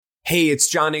Hey, it's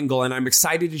John Engel, and I'm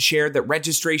excited to share that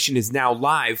registration is now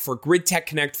live for Grid Tech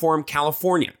Connect Forum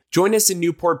California. Join us in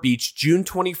Newport Beach, June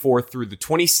 24th through the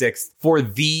 26th for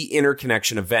the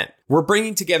Interconnection event. We're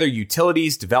bringing together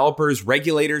utilities, developers,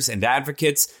 regulators, and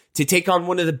advocates to take on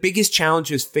one of the biggest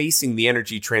challenges facing the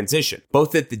energy transition,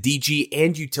 both at the DG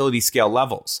and utility scale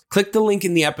levels. Click the link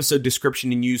in the episode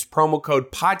description and use promo code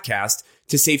PODCAST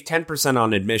to save 10%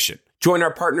 on admission. Join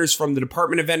our partners from the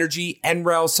Department of Energy,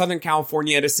 NREL, Southern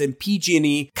California Edison,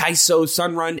 PG&E, CAISO,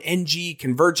 Sunrun, NG,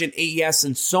 Convergent, AES,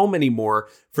 and so many more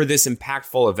for this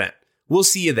impactful event. We'll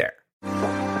see you there.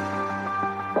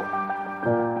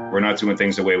 We're not doing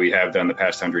things the way we have done the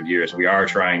past 100 years. We are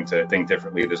trying to think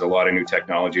differently. There's a lot of new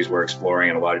technologies we're exploring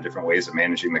and a lot of different ways of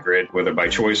managing the grid. Whether by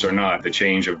choice or not, the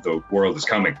change of the world is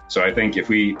coming. So I think if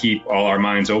we keep all our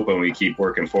minds open, we keep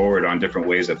working forward on different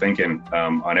ways of thinking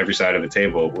on every side of the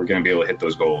table, we're going to be able to hit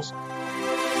those goals.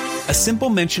 A simple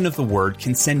mention of the word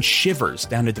can send shivers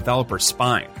down a developer's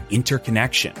spine.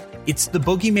 Interconnection. It's the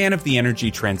boogeyman of the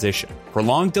energy transition.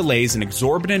 Prolonged delays and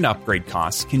exorbitant upgrade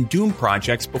costs can doom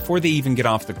projects before they even get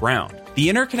off the ground.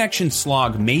 The interconnection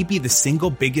slog may be the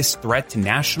single biggest threat to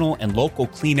national and local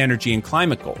clean energy and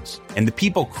climate goals. And the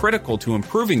people critical to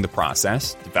improving the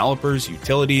process, developers,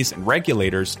 utilities, and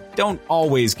regulators, don't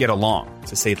always get along,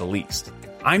 to say the least.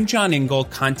 I'm John Engel,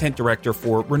 Content Director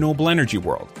for Renewable Energy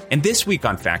World. And this week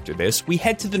on Factor This, we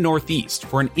head to the Northeast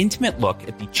for an intimate look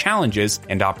at the challenges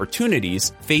and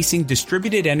opportunities facing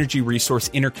distributed energy resource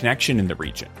interconnection in the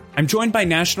region. I'm joined by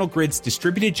National Grid's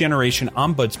Distributed Generation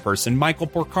Ombudsperson, Michael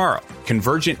Porcaro,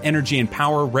 Convergent Energy and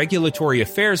Power Regulatory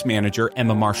Affairs Manager,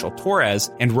 Emma Marshall-Torres,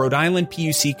 and Rhode Island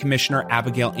PUC Commissioner,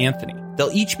 Abigail Anthony.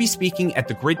 They'll each be speaking at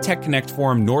the Grid Tech Connect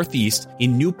Forum Northeast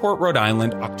in Newport, Rhode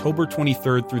Island, October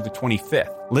 23rd through the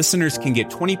 25th. Listeners can get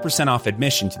 20% off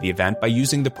admission to the event by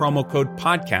using the promo code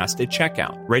PODCAST at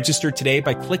checkout. Register today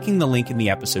by clicking the link in the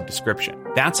episode description.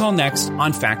 That's all next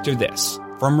on Factor This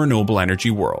from Renewable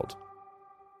Energy World.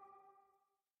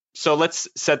 So let's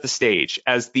set the stage.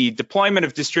 As the deployment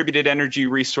of distributed energy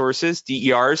resources,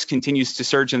 DERs, continues to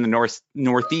surge in the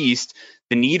Northeast,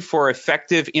 the need for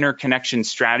effective interconnection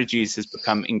strategies has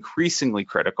become increasingly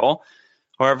critical.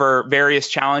 However, various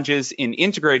challenges in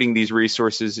integrating these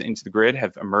resources into the grid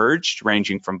have emerged,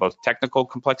 ranging from both technical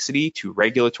complexity to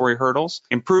regulatory hurdles.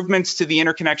 Improvements to the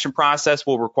interconnection process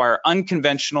will require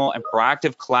unconventional and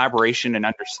proactive collaboration and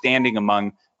understanding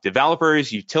among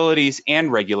developers, utilities,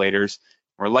 and regulators.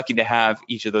 We're lucky to have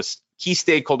each of those key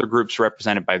stakeholder groups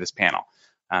represented by this panel.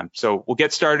 So we'll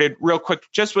get started real quick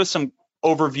just with some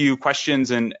overview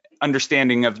questions and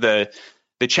understanding of the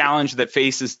challenge that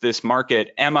faces this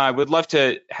market. Emma, I would love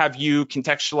to have you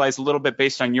contextualize a little bit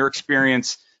based on your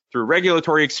experience through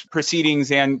regulatory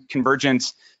proceedings and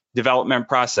convergence development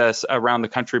process around the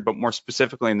country, but more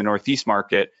specifically in the Northeast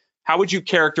market. How would you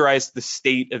characterize the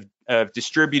state of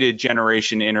distributed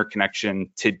generation interconnection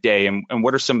today, and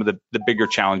what are some of the bigger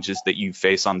challenges that you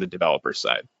face on the developer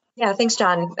side? Yeah, thanks,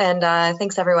 John, and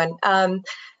thanks, everyone.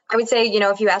 I would say,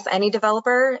 if you ask any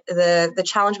developer, the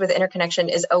challenge with interconnection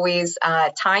is always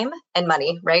time and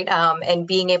money, right? And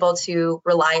being able to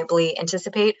reliably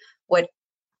anticipate what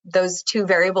those two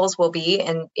variables will be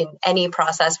in any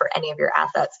process for any of your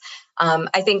assets.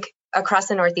 I think across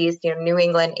the Northeast, New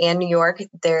England and New York,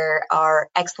 there are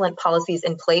excellent policies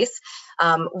in place.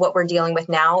 What we're dealing with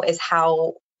now is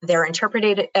how they're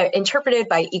interpreted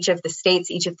by each of the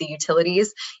states, each of the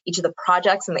utilities, each of the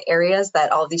projects and the areas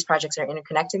that all of these projects are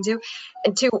interconnecting to,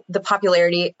 and to the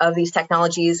popularity of these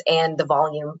technologies and the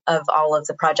volume of all of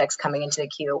the projects coming into the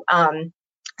queue.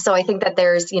 So I think that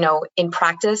there's, in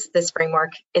practice, this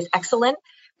framework is excellent.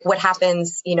 What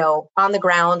happens, on the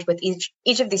ground with each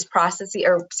of these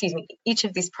each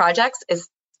of these projects is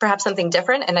perhaps something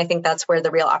different. And I think that's where the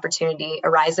real opportunity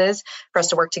arises for us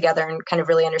to work together and kind of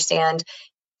really understand,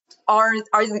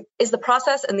 is the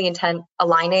process and the intent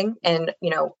aligning? And,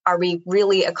 are we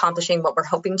really accomplishing what we're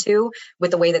hoping to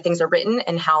with the way that things are written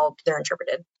and how they're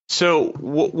interpreted? So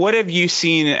what have you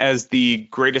seen as the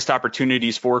greatest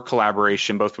opportunities for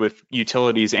collaboration, both with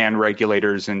utilities and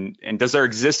regulators? And does there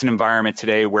exist an environment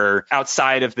today where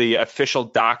outside of the official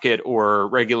docket or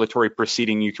regulatory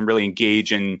proceeding, you can really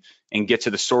engage and get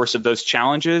to the source of those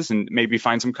challenges and maybe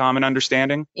find some common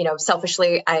understanding?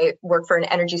 Selfishly, I work for an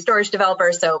energy storage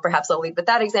developer, so perhaps I'll lead with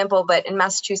that example. But in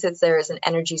Massachusetts, there is an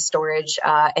energy storage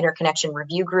interconnection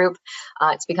review group.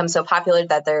 It's become so popular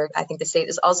that I think the state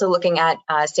is also looking at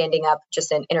standing up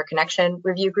just an interconnection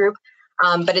review group.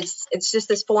 But it's just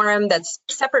this forum that's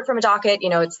separate from a docket.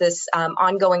 It's this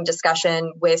ongoing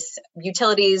discussion with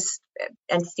utilities,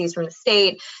 entities from the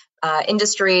state,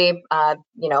 industry,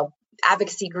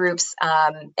 advocacy groups,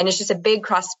 and it's just a big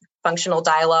functional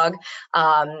dialogue.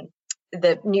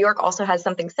 The New York also has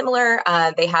something similar.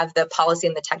 They have the policy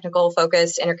and the technical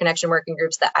focused interconnection working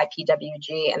groups, the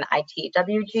IPWG and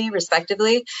ITWG,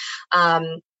 respectively.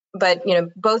 But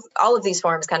all of these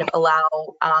forums kind of allow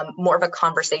more of a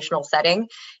conversational setting,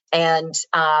 and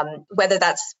whether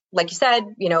that's, like you said,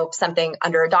 something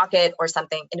under a docket or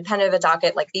something independent of a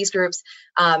docket, like these groups,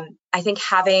 I think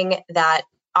having that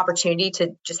opportunity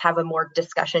to just have a more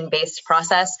discussion-based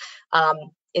process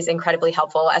is incredibly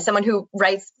helpful. As someone who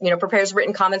writes, prepares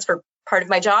written comments for part of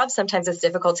my job, sometimes it's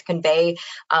difficult to convey,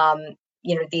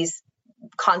 these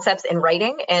concepts in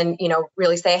writing and,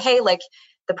 really say, hey, like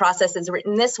the process is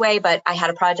written this way, but I had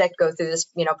a project go through this,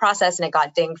 process and it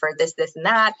got dinged for this, this, and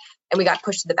that. And we got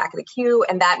pushed to the back of the queue.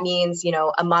 And that means,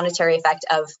 a monetary effect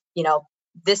of,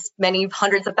 this many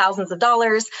hundreds of thousands of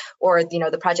dollars, or,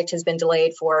 the project has been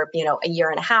delayed for, a year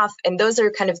and a half. And those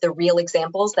are kind of the real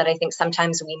examples that I think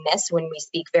sometimes we miss when we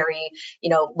speak very,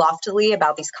 loftily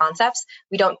about these concepts.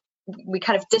 We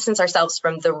kind of distance ourselves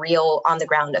from the real on the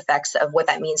ground effects of what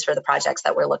that means for the projects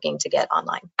that we're looking to get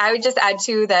online. I would just add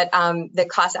too that the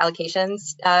cost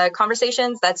allocations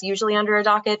conversations, that's usually under a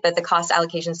docket, but the cost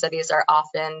allocation studies are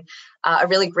often a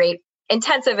really great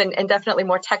intensive and definitely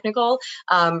more technical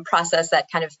process that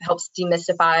kind of helps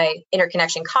demystify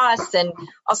interconnection costs and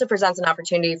also presents an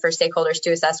opportunity for stakeholders to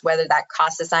assess whether that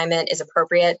cost assignment is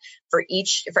appropriate for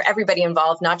everybody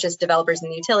involved, not just developers in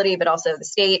the utility, but also the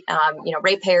state,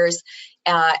 ratepayers,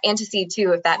 and to see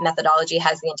too if that methodology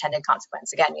has the intended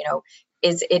consequence. Again,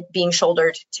 is it being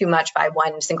shouldered too much by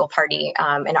one single party,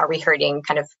 and are we hurting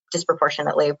kind of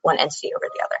disproportionately one entity over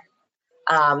the other?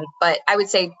 But I would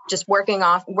say just working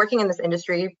in this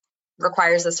industry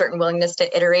requires a certain willingness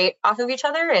to iterate off of each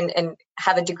other and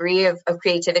have a degree of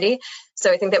creativity. So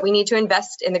I think that we need to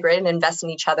invest in the grid and invest in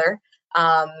each other.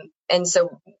 And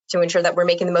so to ensure that we're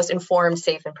making the most informed,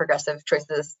 safe, and progressive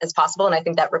choices as possible. And I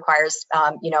think that requires,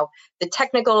 the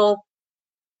technical,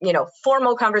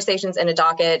 formal conversations in a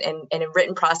docket and in a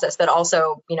written process, but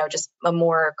also, just a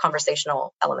more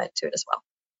conversational element to it as well.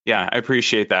 Yeah, I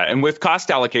appreciate that. And with cost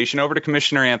allocation, over to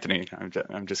Commissioner Anthony.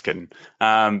 I'm just kidding.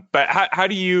 But how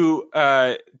do you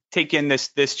take in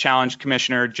this challenge,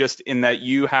 Commissioner, just in that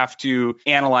you have to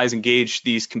analyze and gauge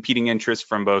these competing interests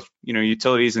from both,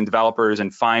 utilities and developers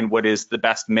and find what is the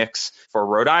best mix for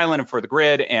Rhode Island and for the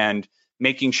grid, and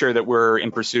making sure that we're in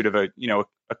pursuit of a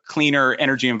cleaner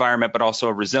energy environment, but also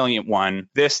a resilient one.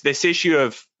 This issue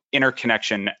of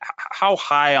interconnection, how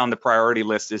high on the priority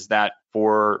list is that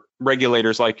for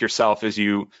regulators like yourself as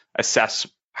you assess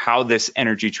how this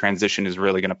energy transition is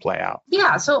really going to play out?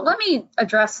 Yeah, so let me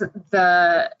address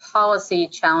the policy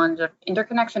challenge of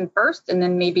interconnection first, and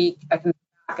then maybe I can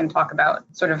back and talk about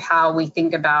sort of how we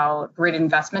think about grid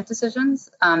investment decisions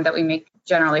that we make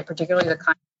generally, particularly the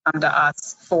kind that come to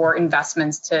us for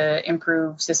investments to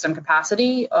improve system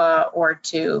capacity or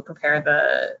to prepare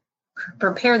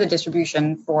the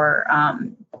distribution for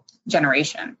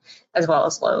generation as well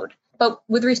as load. But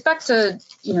with respect to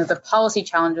the policy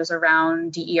challenges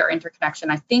around DER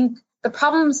interconnection, I think the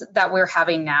problems that we're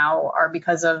having now are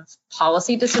because of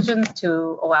policy decisions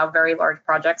to allow very large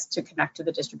projects to connect to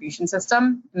the distribution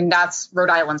system. I mean, that's Rhode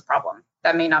Island's problem.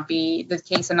 That may not be the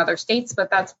case in other states,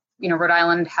 but that's Rhode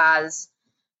Island has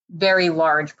very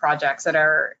large projects that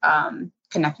are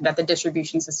connected at the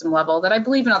distribution system level that I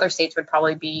believe in other states would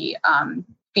probably be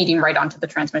feeding right onto the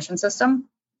transmission system.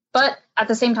 But at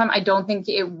the same time, I don't think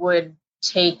it would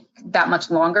take that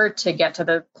much longer to get to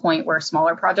the point where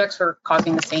smaller projects were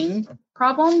causing the same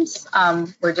problems.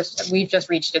 We've just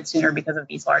reached it sooner because of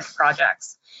these large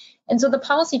projects. And so the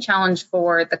policy challenge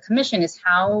for the commission is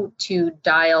how to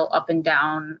dial up and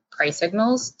down price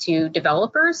signals to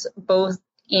developers, both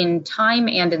in time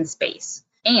and in space.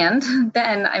 And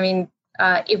then,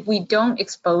 if we don't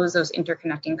expose those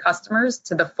interconnecting customers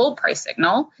to the full price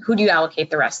signal, who do you allocate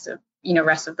the rest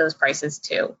of those prices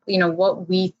to? What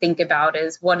we think about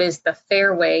is what is the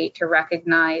fair way to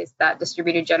recognize that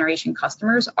distributed generation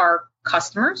customers are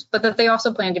customers, but that they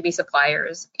also plan to be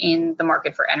suppliers in the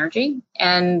market for energy.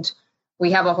 And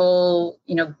we have a whole,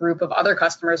 group of other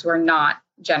customers who are not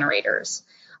generators.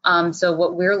 So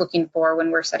what we're looking for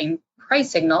when we're setting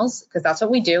price signals, because that's what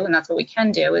we do and that's what we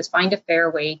can do, is find a fair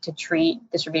way to treat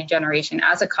distributed generation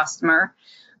as a customer,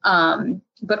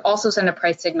 but also send a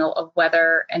price signal of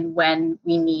whether and when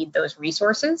we need those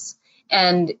resources,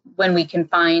 and when we can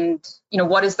find,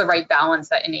 what is the right balance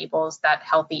that enables that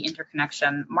healthy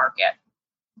interconnection market.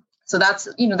 So that's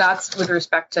with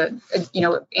respect to,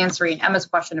 answering Emma's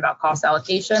question about cost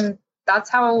allocation. That's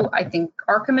how I think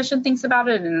our commission thinks about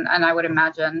it, and I would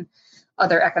imagine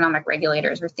other economic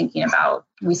regulators are thinking about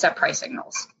we set price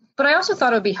signals. But I also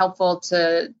thought it would be helpful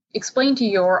to explain to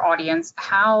your audience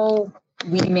how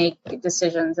we make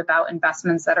decisions about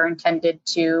investments that are intended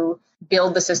to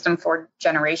build the system for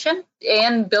generation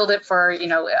and build it for,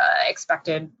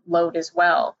 expected load as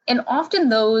well. And often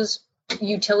those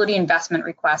utility investment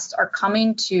requests are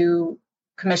coming to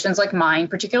commissions like mine,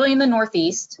 particularly in the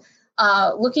Northeast,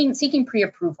 seeking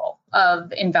pre-approval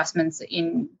of investments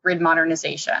in grid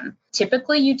modernization.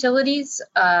 Typically, utilities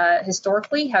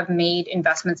historically have made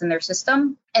investments in their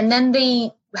system, and then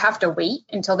they have to wait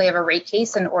until they have a rate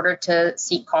case in order to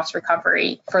seek cost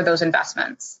recovery for those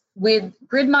investments. With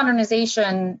grid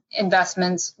modernization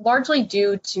investments, largely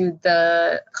due to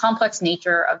the complex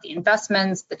nature of the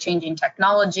investments, the changing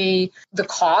technology, the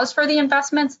cause for the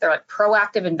investments, they're like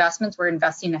proactive investments. We're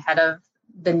investing ahead of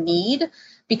the need.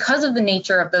 Because of the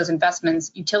nature of those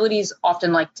investments, utilities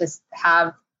often like to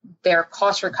have their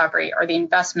cost recovery or the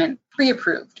investment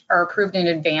pre-approved or approved in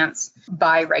advance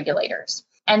by regulators.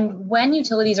 And when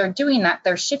utilities are doing that,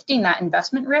 they're shifting that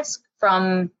investment risk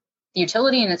from the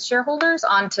utility and its shareholders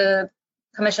onto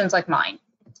commissions like mine.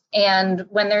 And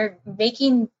when they're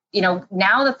making,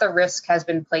 now that the risk has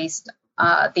been placed,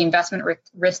 the investment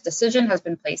risk decision has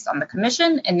been placed on the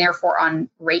commission and therefore on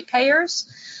ratepayers,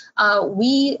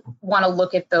 we want to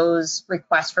look at those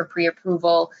requests for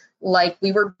pre-approval like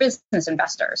we were business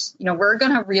investors. We're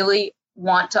going to really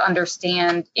want to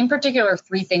understand, in particular,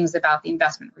 three things about the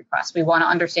investment request. We want to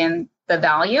understand the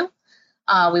value,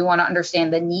 we want to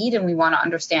understand the need, and we want to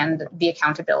understand the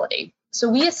accountability. So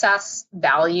we assess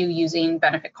value using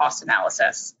benefit cost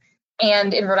analysis.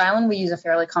 And in Rhode Island, we use a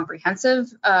fairly comprehensive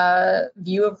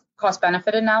view of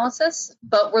cost-benefit analysis,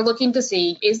 but we're looking to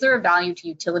see, is there a value to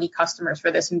utility customers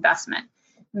for this investment?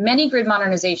 Many grid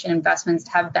modernization investments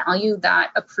have value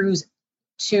that accrues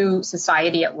to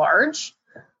society at large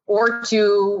or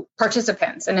to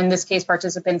participants. And in this case,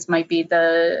 participants might be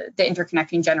the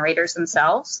interconnecting generators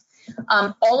themselves.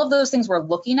 All of those things we're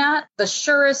looking at, the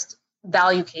surest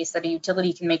value case that a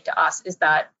utility can make to us is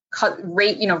that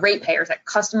ratepayers, that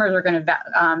customers are going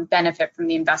to benefit from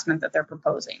the investment that they're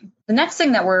proposing. The next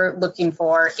thing that we're looking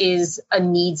for is a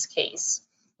needs case.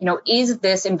 Is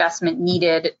this investment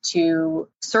needed to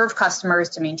serve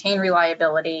customers, to maintain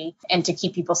reliability, and to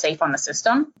keep people safe on the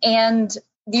system? And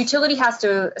the utility has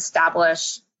to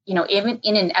establish, even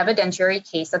in an evidentiary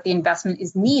case, that the investment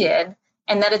is needed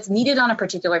and that it's needed on a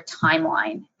particular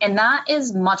timeline. And that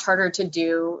is much harder to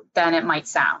do than it might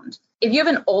sound. If you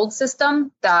have an old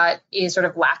system that is sort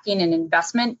of lacking in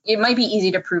investment, it might be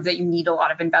easy to prove that you need a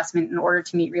lot of investment in order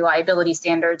to meet reliability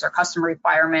standards or customer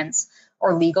requirements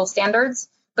or legal standards.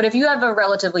 But if you have a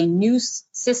relatively new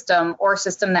system or a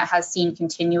system that has seen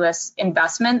continuous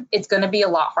investment, it's going to be a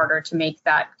lot harder to make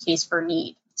that case for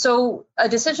need. So a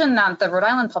decision that the Rhode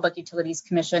Island Public Utilities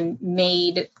Commission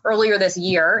made earlier this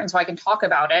year, and so I can talk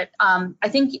about it, I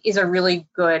think is a really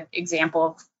good example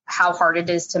of how hard it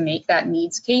is to make that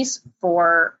needs case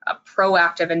for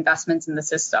proactive investments in the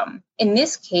system. In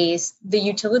this case, the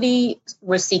utility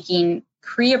was seeking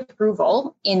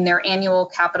pre-approval in their annual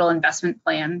capital investment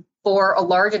plan for a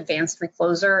large advanced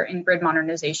recloser and grid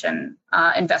modernization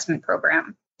investment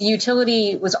program. The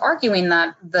utility was arguing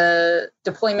that the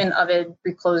deployment of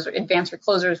advanced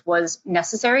reclosers was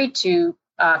necessary to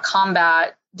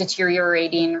combat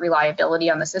deteriorating reliability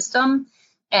on the system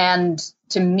and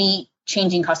to meet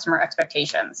changing customer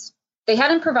expectations. They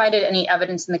hadn't provided any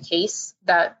evidence in the case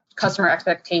that customer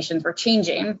expectations were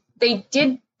changing. They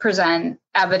did present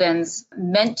evidence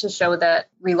meant to show that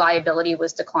reliability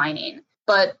was declining,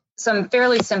 but some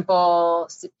fairly simple,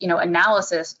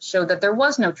 analysis showed that there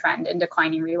was no trend in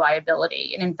declining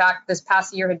reliability. And in fact, this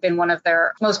past year had been one of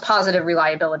their most positive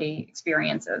reliability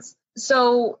experiences.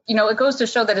 So, it goes to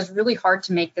show that it's really hard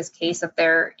to make this case that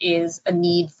there is a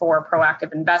need for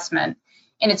proactive investment.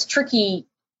 And it's tricky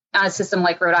on a system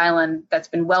like Rhode Island that's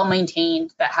been well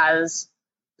maintained, that has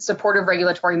supportive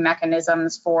regulatory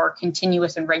mechanisms for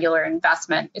continuous and regular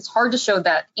investment. It's hard to show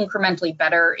that incrementally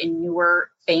better in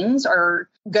newer things are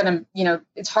going to,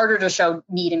 it's harder to show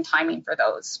need and timing for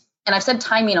those. And I've said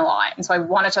timing a lot. And so I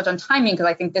want to touch on timing because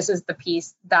I think this is the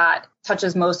piece that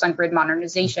touches most on grid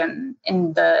modernization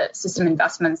and the system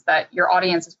investments that your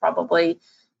audience is probably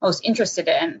most interested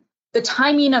in. The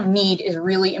timing of need is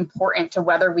really important to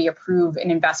whether we approve an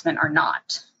investment or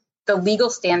not. The legal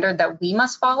standard that we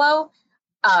must follow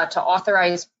to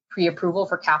authorize pre-approval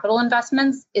for capital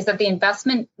investments is that the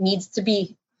investment needs to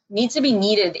be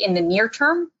needed in the near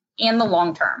term and the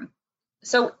long term.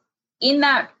 So in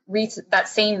that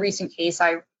same recent case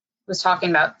I was talking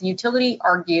about, the utility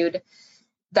argued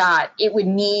that it would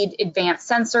need advanced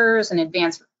sensors and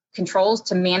advanced controls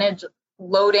to manage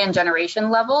load and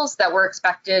generation levels that were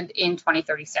expected in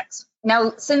 2036.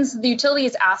 Now, since the utility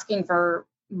is asking for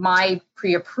my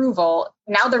pre-approval,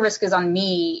 now the risk is on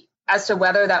me as to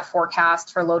whether that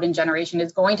forecast for load and generation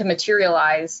is going to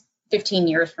materialize 15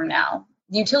 years from now.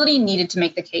 The utility needed to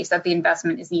make the case that the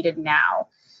investment is needed now,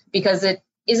 because it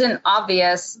isn't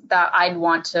obvious that I'd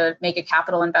want to make a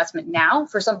capital investment now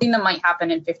for something that might happen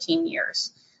in 15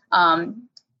 years. The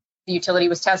utility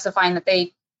was testifying that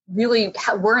they really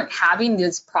weren't having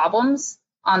these problems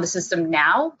on the system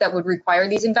now that would require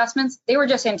these investments. They were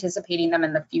just anticipating them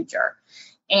in the future.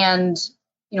 And,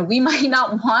 we might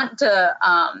not want to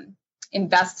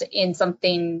invest in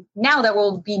something now that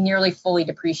will be nearly fully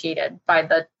depreciated by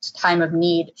the time of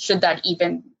need, should that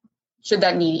need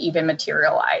even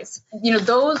materialize.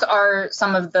 Those are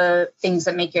some of the things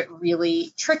that make it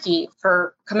really tricky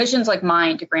for commissions like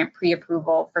mine to grant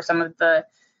pre-approval for some of the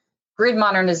grid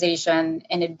modernization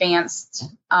and advanced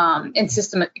and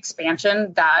system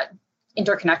expansion that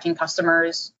interconnecting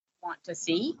customers want to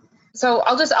see. So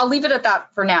I'll leave it at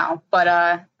that for now, but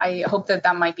I hope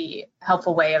that might be a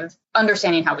helpful way of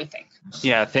understanding how we think.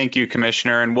 Yeah, thank you,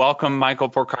 Commissioner, and welcome, Michael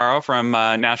Porcaro from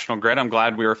National Grid. I'm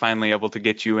glad we were finally able to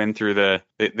get you in through the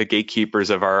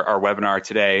gatekeepers of our webinar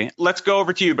today. Let's go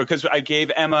over to you, because I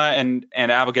gave Emma and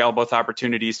Abigail both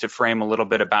opportunities to frame a little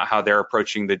bit about how they're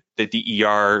approaching the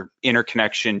DER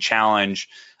interconnection challenge.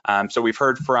 So we've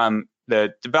heard from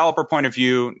the developer point of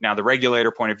view, now the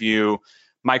regulator point of view.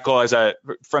 Michael,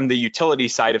 from the utility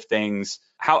side of things,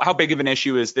 how big of an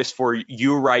issue is this for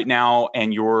you right now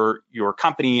and your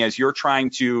company as you're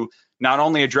trying to not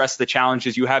only address the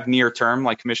challenges you have near term,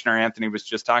 like Commissioner Anthony was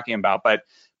just talking about, but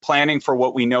planning for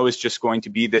what we know is just going to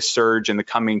be this surge in the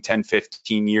coming 10,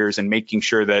 15 years, and making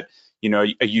sure that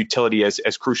a utility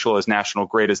as crucial as National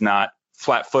Grid is not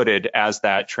flat-footed as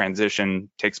that transition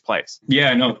takes place?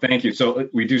 Yeah, no, thank you. So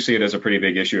we do see it as a pretty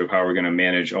big issue of how we're going to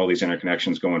manage all these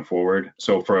interconnections going forward.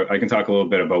 So I can talk a little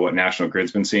bit about what National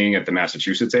Grid's been seeing at the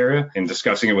Massachusetts area, and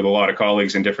discussing it with a lot of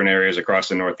colleagues in different areas across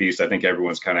the Northeast. I think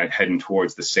everyone's kind of heading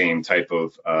towards the same type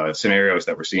of scenarios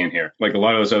that we're seeing here. Like a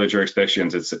lot of those other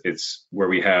jurisdictions, it's where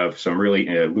we have some really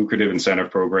lucrative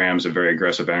incentive programs and very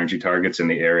aggressive energy targets in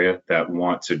the area that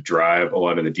want to drive a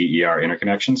lot of the DER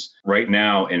interconnections. Right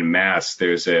now in Mass,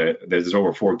 there's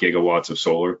over 4 gigawatts of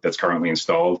solar that's currently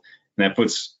installed, and that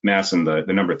puts Mass in the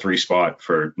number 3 spot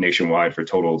for nationwide for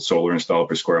total solar installed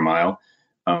per square mile.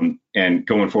 And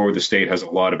going forward, the state has a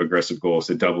lot of aggressive goals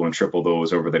to double and triple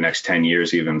those over the next 10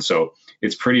 years even. So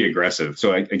it's pretty aggressive.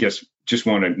 So I guess just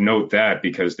want to note that,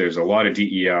 because there's a lot of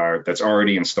DER that's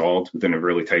already installed within a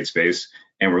really tight space,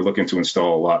 and we're looking to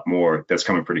install a lot more that's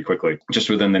coming pretty quickly. Just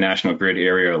within the National Grid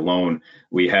area alone,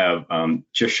 we have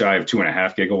just shy of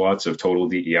 2.5 gigawatts of total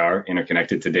DER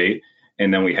interconnected to date.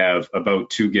 And then we have about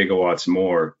 2 gigawatts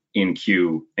more in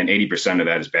queue, and 80% of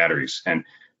that is batteries. And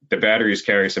the batteries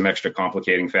carry some extra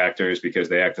complicating factors because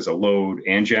they act as a load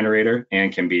and generator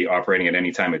and can be operating at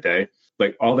any time of day.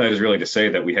 Like, all that is really to say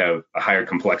that we have a higher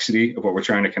complexity of what we're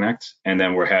trying to connect, and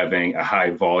then we're having a high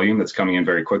volume that's coming in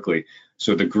very quickly.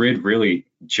 So the grid really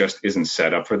just isn't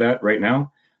set up for that right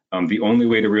now. The only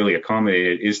way to really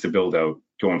accommodate it is to build out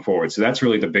going forward. So that's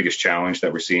really the biggest challenge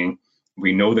that we're seeing.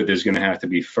 We know that there's going to have to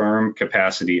be firm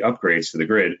capacity upgrades to the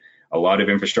grid. A lot of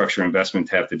infrastructure investment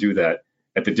to have to do that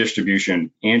at the distribution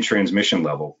and transmission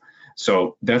level.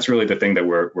 So that's really the thing that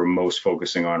we're most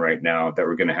focusing on right now, that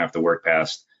we're going to have to work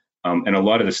past. And a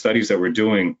lot of the studies that we're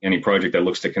doing, any project that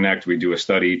looks to connect, we do a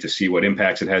study to see what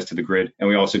impacts it has to the grid. And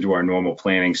we also do our normal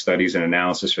planning studies and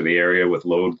analysis for the area with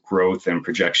load growth and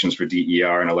projections for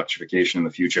DER and electrification in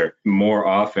the future. More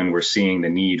often, we're seeing the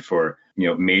need for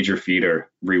major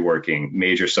feeder reworking,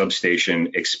 major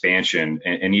substation expansion,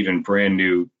 and even brand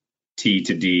new T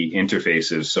to D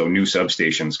interfaces, so new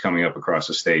substations coming up across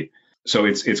the state. So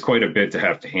it's quite a bit to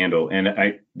have to handle.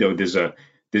 And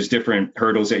there's different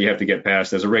hurdles that you have to get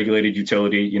past as a regulated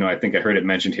utility. I think I heard it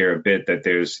mentioned here a bit that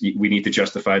we need to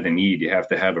justify the need. You have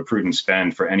to have a prudent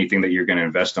spend for anything that you're going to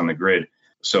invest on the grid.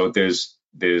 So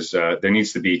there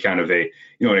needs to be kind of an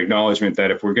acknowledgement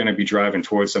that if we're going to be driving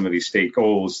towards some of these state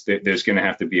goals, there's going to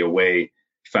have to be a way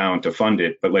found to fund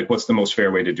it. But what's the most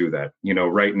fair way to do that?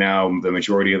 Right now, the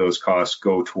majority of those costs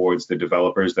go towards the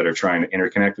developers that are trying to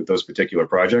interconnect with those particular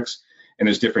projects. And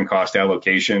there's different cost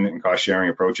allocation and cost sharing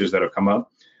approaches that have come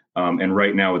up. And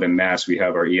right now within Mass, we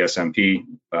have our ESMP,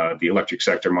 the Electric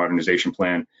Sector Modernization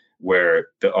Plan, where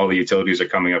all the utilities are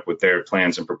coming up with their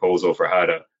plans and proposal for how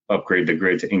to upgrade the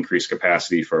grid to increase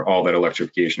capacity for all that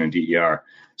electrification and DER.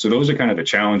 So those are kind of the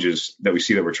challenges that we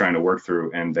see that we're trying to work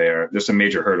through, and there's some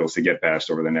major hurdles to get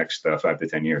past over the next 5 to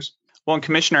 10 years. Well, and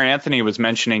Commissioner Anthony was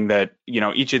mentioning that,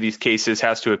 each of these cases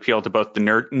has to appeal to both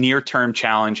the near-term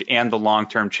challenge and the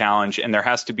long-term challenge, and there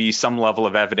has to be some level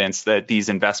of evidence that these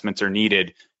investments are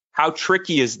needed. How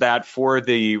tricky is that for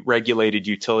the regulated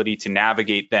utility to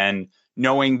navigate then,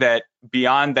 knowing that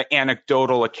beyond the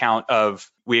anecdotal account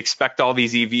of we expect all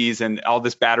these EVs and all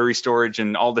this battery storage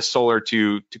and all this solar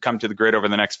to come to the grid over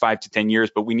the next 5 to 10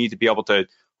 years, but we need to be able to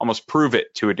almost prove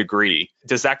it to a degree.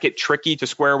 Does that get tricky to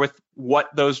square with what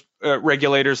those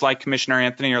regulators like Commissioner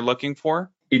Anthony are looking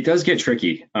for? It does get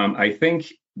tricky. I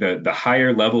think the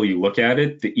higher level you look at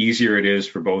it, the easier it is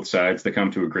for both sides to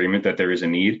come to agreement that there is a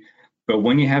need. But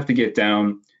when you have to get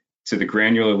down to the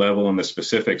granular level and the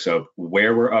specifics of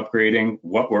where we're upgrading,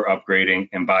 what we're upgrading,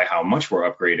 and by how much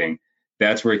we're upgrading,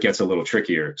 that's where it gets a little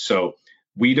trickier. So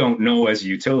we don't know as a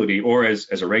utility or as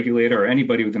a regulator or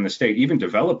anybody within the state, even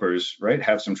developers, right,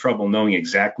 have some trouble knowing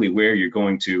exactly where you're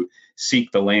going to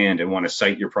seek the land and want to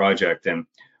site your project. And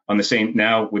on the same,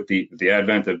 now with the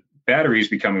advent of batteries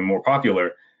becoming more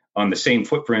popular, on the same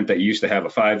footprint that used to have a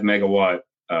 5 megawatt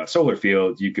solar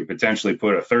field, you could potentially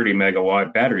put a 30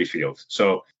 megawatt battery field.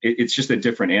 So it's just a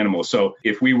different animal. So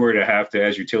if we were to have to,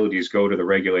 as utilities, go to the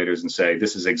regulators and say,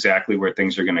 this is exactly where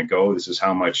things are going to go, this is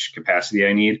how much capacity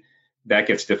I need, that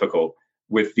gets difficult.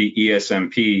 With the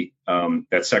ESMP,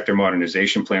 that sector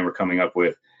modernization plan we're coming up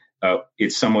with,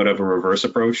 it's somewhat of a reverse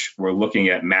approach. We're looking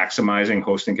at maximizing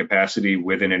hosting capacity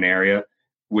within an area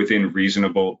within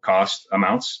reasonable cost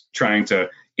amounts, trying to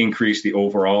increase the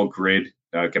overall grid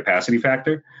capacity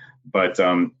factor. But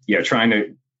trying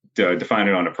to define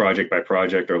it on a project by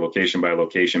project or location by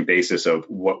location basis of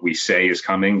what we say is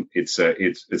coming, it's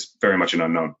very much an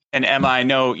unknown. And Emma, I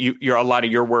know a lot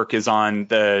of your work is on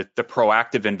the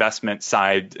proactive investment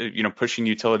side, pushing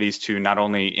utilities to not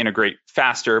only integrate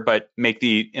faster, but make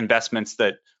the investments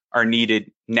that are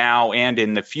needed now and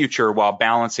in the future while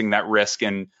balancing that risk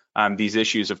and these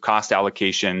issues of cost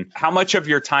allocation. How much of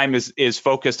your time is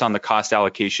focused on the cost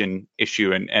allocation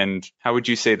issue, and how would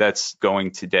you say that's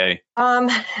going today?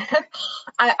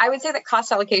 I would say that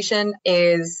cost allocation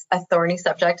is a thorny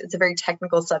subject. It's a very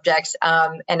technical subject,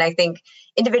 and I think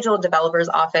individual developers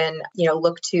often,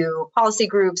 look to policy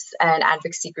groups and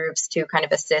advocacy groups to kind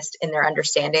of assist in their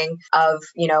understanding of,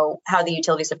 how the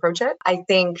utilities approach it. I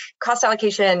think cost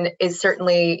allocation is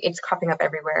certainly, it's cropping up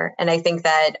everywhere, and I think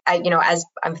that, as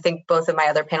I think both of my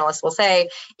other panelists will say,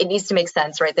 it needs to make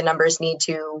sense, right? The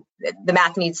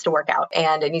math needs to work out,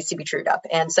 and it needs to be trued up,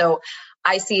 and so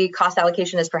I see cost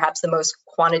allocation as perhaps the most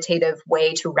quantitative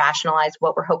way to rationalize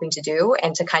what we're hoping to do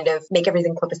and to kind of make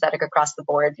everything copacetic across the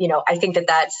board. I think that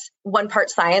that's one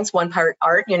part science, one part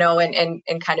art,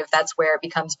 and kind of that's where it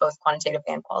becomes both quantitative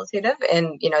and qualitative.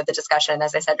 And, the discussion,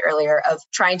 as I said earlier, of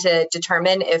trying to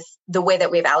determine if the way that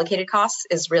we've allocated costs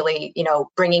is really,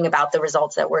 bringing about the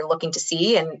results that we're looking to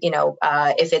see. And,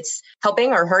 if it's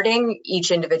helping or hurting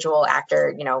each individual actor,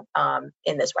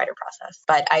 in this wider process.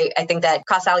 But I think that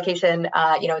cost allocation,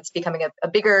 it's becoming a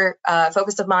bigger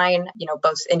focus of mine,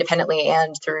 both independently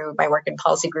and through my work in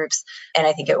policy groups. And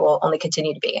I think it will only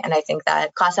continue to be. And I think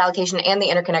that cost allocation and the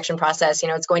interconnection process,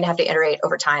 it's going to have to iterate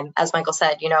over time. As Michael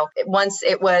said, once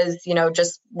it was,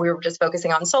 we were just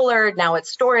focusing on solar. Now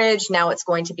it's storage. Now it's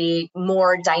going to be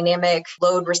more dynamic,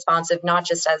 load responsive, not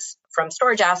just as from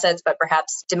storage assets, but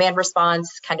perhaps demand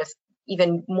response, kind of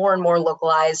even more and more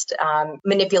localized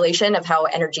manipulation of how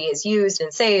energy is used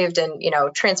and saved and,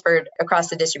 transferred across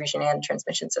the distribution and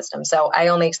transmission system. So I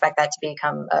only expect that to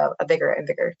become a bigger and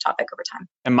bigger topic over time.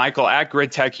 And Michael, at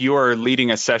Grid Tech, you are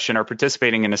leading a session or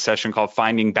participating in a session called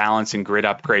Finding Balance in Grid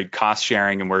Upgrade Cost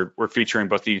Sharing. And we're featuring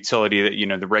both the utility,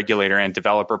 the regulator and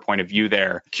developer point of view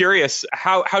there. Curious,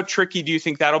 how tricky do you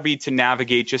think that'll be to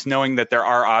navigate, just knowing that there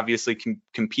are obviously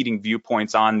competing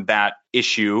viewpoints on that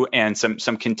issue and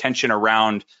some contention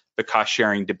around the cost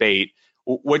sharing debate?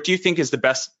 What do you think is the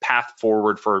best path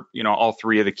forward for all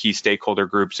three of the key stakeholder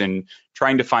groups in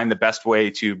trying to find the best way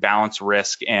to balance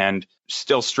risk and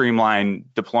still streamline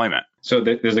deployment? So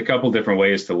there's a couple different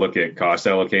ways to look at cost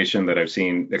allocation that I've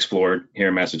seen explored here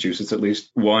in Massachusetts, at least.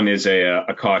 One is a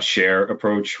cost share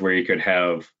approach where you could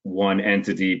have one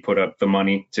entity put up the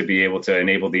money to be able to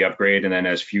enable the upgrade. And then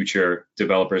as future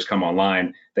developers come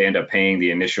online, they end up paying the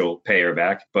initial payer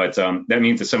back. But that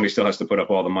means that somebody still has to put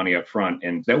up all the money up front.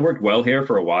 And that worked well here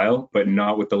for a while, but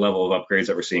not with the level of upgrades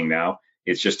that we're seeing now.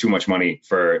 It's just too much money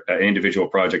for an individual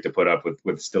project to put up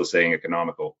with still staying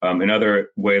economical.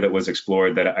 Another way that was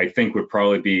explored that I think would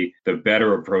probably be the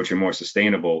better approach and more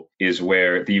sustainable is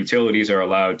where the utilities are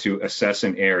allowed to assess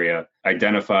an area,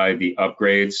 identify the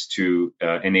upgrades to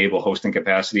enable hosting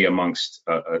capacity amongst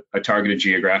a targeted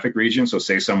geographic region. So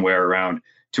say somewhere around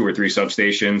 2 or 3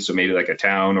 substations, so maybe like a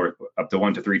town or up to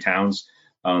 1 to 3 towns,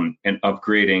 and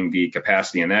upgrading the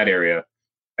capacity in that area,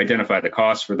 identify the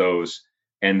costs for those,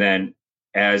 and then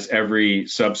as every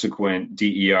subsequent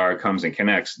DER comes and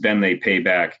connects, then they pay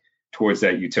back towards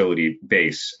that utility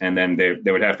base. And then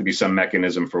there would have to be some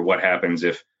mechanism for what happens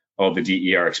if all the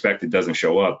DER expected doesn't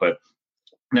show up. But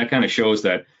that kind of shows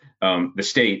that the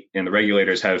state and the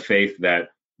regulators have faith that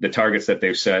the targets that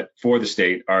they've set for the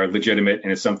state are legitimate,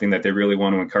 and it's something that they really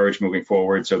want to encourage moving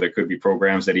forward. So there could be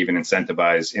programs that even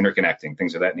incentivize interconnecting,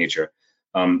 things of that nature.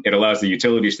 It allows the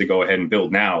utilities to go ahead and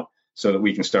build now so that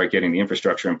we can start getting the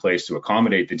infrastructure in place to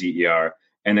accommodate the DER.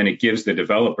 And then it gives the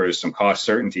developers some cost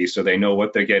certainty so they know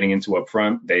what they're getting into up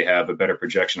front. They have a better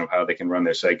projection of how they can run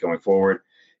their site going forward.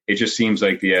 It just seems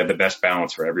like the best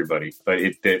balance for everybody. But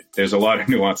there's a lot of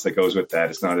nuance that goes with that.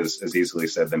 It's not as easily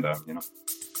said than done,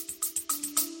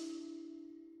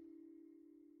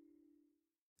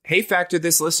 Hey, Factor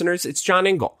This listeners, it's John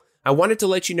Engel. I wanted to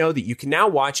let you know that you can now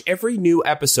watch every new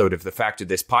episode of the Factor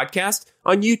This podcast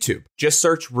on YouTube. Just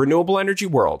search Renewable Energy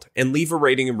World and leave a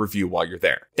rating and review while you're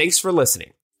there. Thanks for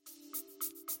listening.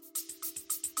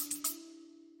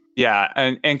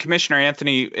 Yeah, and Commissioner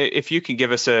Anthony, if you can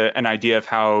give us an idea of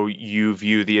how you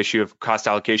view the issue of cost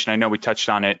allocation. I know we touched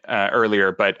on it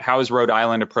earlier, but how is Rhode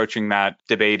Island approaching that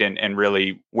debate and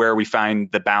really where we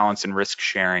find the balance and risk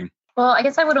sharing? Well, I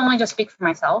guess I would only just speak for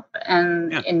myself,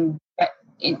 and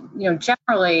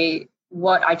generally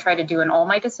what I try to do in all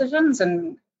my decisions,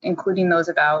 and including those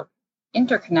about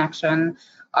interconnection,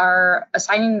 are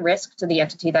assigning risk to the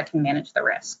entity that can manage the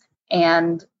risk.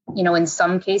 And, in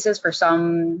some cases, for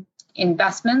some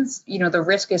investments, the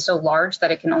risk is so large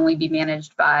that it can only be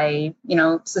managed by,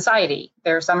 society.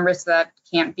 There are some risks that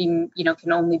can't be,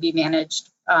 can only be managed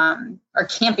or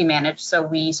can't be managed, so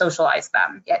we socialize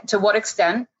them. To what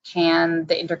extent can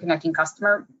the interconnecting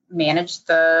customer manage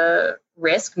the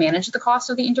risk, manage the cost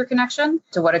of the interconnection?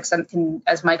 To what extent can,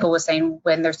 as Michael was saying,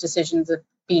 when there's decisions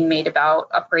being made about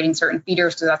upgrading certain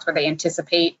feeders, because that's where they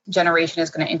anticipate generation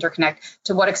is going to interconnect,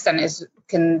 to what extent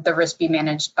can the risk be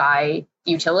managed by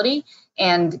the utility?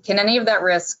 And can any of that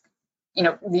risk,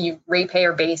 the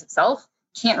ratepayer base itself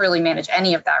can't really manage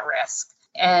any of that risk.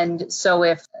 And so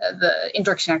if the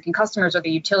interconnecting customers or the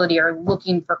utility are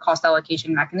looking for cost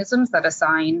allocation mechanisms that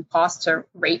assign costs to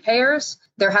ratepayers,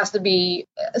 there has to be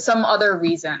some other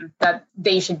reason that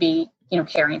they should be,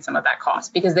 carrying some of that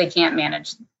cost, because they can't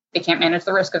manage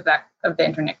the risk of the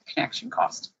internet connection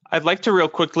cost. I'd like to real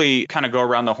quickly kind of go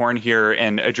around the horn here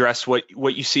and address what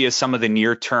you see as some of the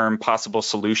near-term possible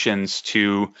solutions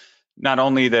to not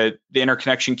only the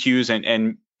interconnection queues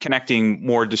and connecting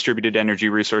more distributed energy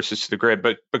resources to the grid,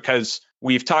 but because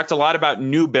we've talked a lot about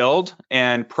new build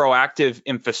and proactive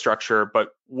infrastructure, but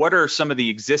what are some of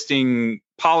the existing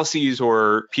policies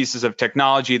or pieces of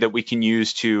technology that we can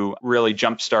use to really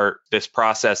jumpstart this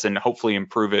process and hopefully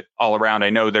improve it all around?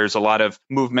 I know there's a lot of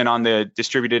movement on the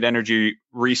distributed energy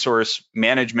resource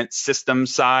management system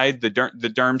side, the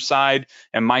DERM side.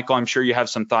 And Michael, I'm sure you have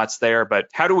some thoughts there, but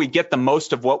how do we get the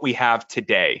most of what we have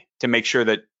today to make sure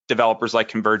that developers like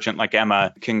Convergent, like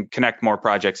Emma, can connect more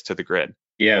projects to the grid?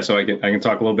 Yeah, so I can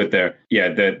talk a little bit there.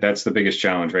 Yeah, that's the biggest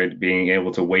challenge, right? Being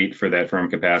able to wait for that firm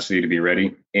capacity to be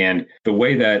ready. And the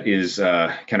way that is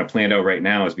kind of planned out right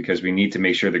now is because we need to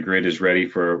make sure the grid is ready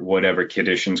for whatever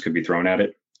conditions could be thrown at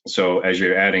it. So as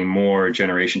you're adding more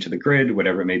generation to the grid,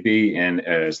 whatever it may be, and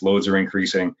as loads are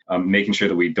increasing, making sure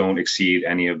that we don't exceed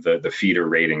any of the feeder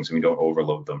ratings and we don't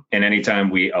overload them. And anytime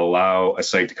we allow a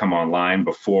site to come online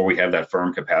before we have that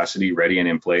firm capacity ready and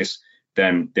in place,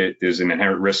 then there's an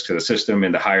inherent risk to the system.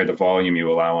 And the higher the volume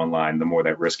you allow online, the more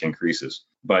that risk increases.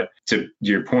 But to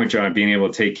your point, John, being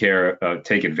able to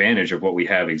take advantage of what we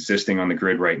have existing on the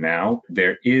grid right now,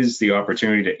 there is the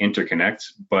opportunity to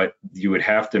interconnect, but you would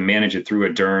have to manage it through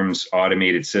a DERMS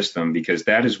automated system, because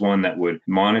that is one that would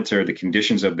monitor the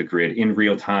conditions of the grid in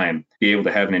real time, be able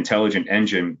to have an intelligent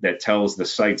engine that tells the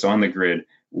sites on the grid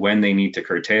when they need to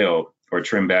curtail or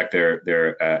trim back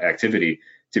their activity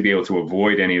to be able to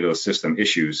avoid any of those system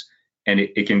issues. And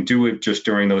it can do it just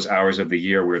during those hours of the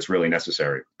year where it's really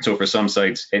necessary. So for some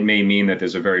sites, it may mean that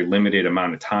there's a very limited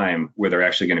amount of time where they're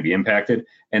actually going to be impacted,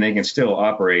 and they can still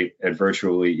operate at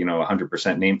virtually, 100%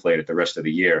 nameplate at the rest of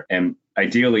the year. And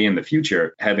ideally in the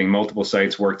future, having multiple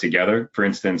sites work together, for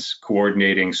instance,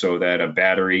 coordinating so that a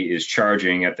battery is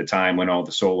charging at the time when all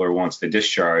the solar wants to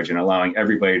discharge, and allowing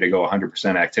everybody to go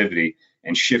 100% activity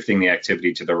and shifting the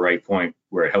activity to the right point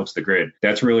where it helps the grid.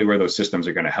 That's really where those systems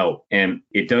are going to help. And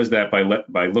it does that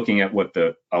by looking at what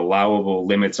the allowable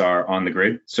limits are on the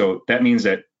grid. So that means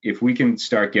that if we can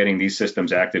start getting these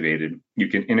systems activated, you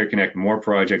can interconnect more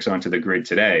projects onto the grid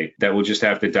today that will just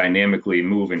have to dynamically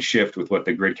move and shift with what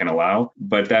the grid can allow.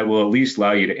 But that will at least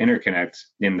allow you to interconnect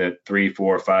in the 3,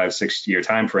 4, 5, 6 year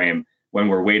time frame when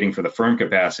we're waiting for the firm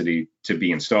capacity to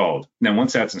be installed. Then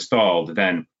once that's installed,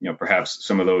 then perhaps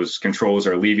some of those controls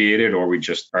are alleviated, or we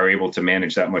just are able to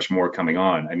manage that much more coming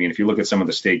on. I mean, if you look at some of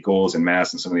the state goals in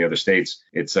Mass and some of the other states,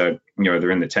 it's they're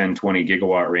in the 10, 20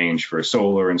 gigawatt range for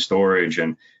solar and storage,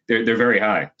 and they're very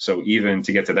high. So even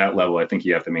to get to that level, I think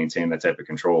you have to maintain that type of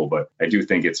control. But I do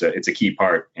think it's a key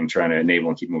part in trying to enable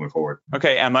and keep moving forward.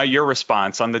 Okay, Emma, your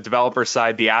response on the developer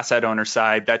side, the asset owner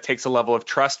side, that takes a level of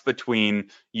trust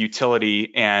between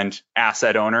utility and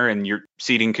asset owner, and you're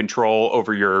ceding control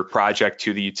over your project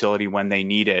to the utility when they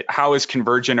need it. How is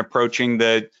Convergent approaching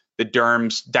the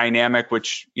DERMS dynamic,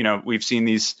 which we've seen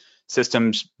these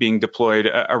systems being deployed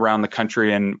around the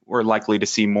country, and we're likely to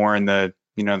see more in the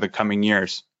the coming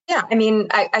years? Yeah, I mean,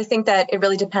 I think that it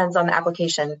really depends on the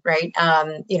application, right?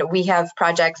 We have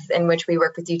projects in which we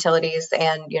work with utilities,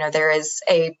 and there is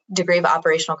a degree of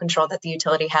operational control that the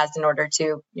utility has in order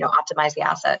to optimize the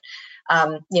asset.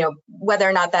 Whether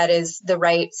or not that is the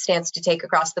right stance to take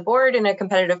across the board in a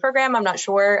competitive program, I'm not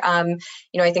sure.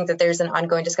 I think that there's an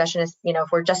ongoing discussion,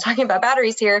 if we're just talking about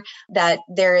batteries here, that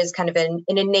there is kind of an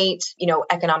innate,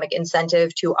 economic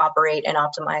incentive to operate and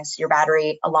optimize your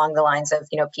battery along the lines of,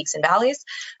 peaks and valleys.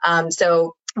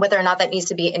 So whether or not that needs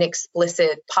to be an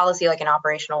explicit policy, like an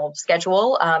operational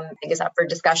schedule, I think is up for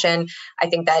discussion. I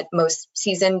think that most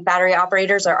seasoned battery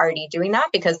operators are already doing that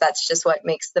because that's just what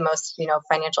makes the most,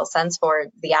 financial sense for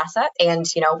the asset and,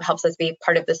 helps us be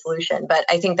part of the solution. But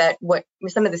I think that what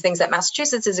some of the things that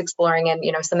Massachusetts is exploring and,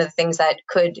 some of the things that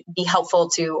could be helpful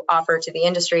to offer to the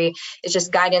industry is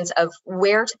just guidance of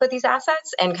where to put these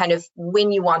assets and kind of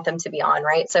when you want them to be on,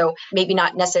 right? So maybe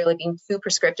not necessarily being too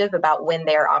prescriptive about when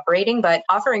they're operating, but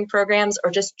offering programs or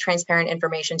just transparent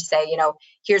information to say,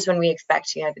 here's when we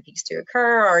expect, the peaks to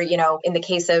occur, or, in the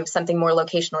case of something more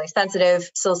locationally sensitive,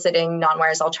 soliciting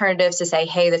non-wires alternatives to say,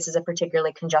 hey, this is a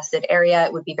particularly congested area.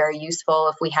 It would be very useful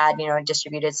if we had,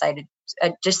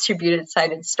 a distributed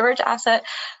sided storage asset.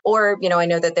 Or, I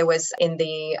know that there was in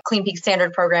the Clean Peak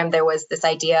Standard program, there was this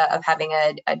idea of having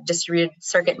a distributed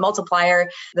circuit multiplier,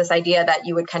 this idea that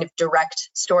you would kind of direct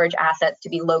storage assets to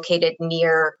be located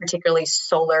near particularly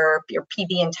solar or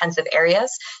PV intensive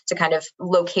areas to kind of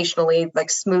locationally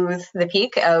smooth the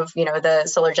peak of, the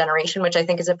solar generation, which I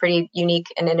think is a pretty unique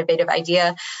and innovative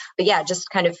idea. But yeah, just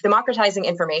kind of democratizing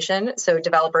information. So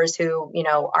developers who,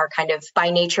 are kind of by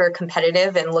nature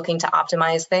competitive and looking to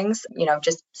optimize things,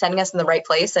 just sending us in the right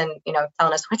place and,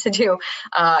 telling us what to do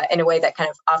in a way that kind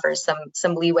of offers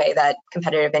some leeway that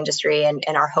competitive industry and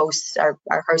our hosts, our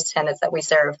host tenants that we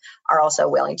serve are also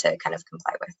willing to kind of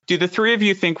comply with. Do the three of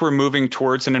you think we're moving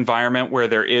towards an environment where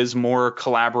there is more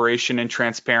collaboration and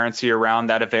transparency around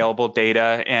that available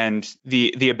data and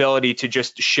the ability to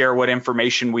just share what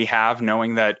information we have,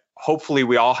 knowing that hopefully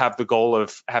we all have the goal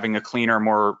of having a cleaner,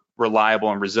 more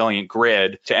reliable and resilient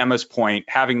grid? To Emma's point,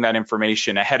 having that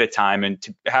information ahead of time and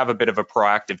to have a bit of a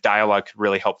proactive dialogue could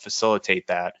really help facilitate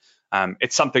that.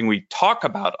 It's something we talk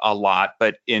about a lot,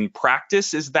 but in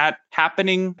practice, is that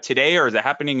happening today, or is it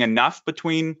happening enough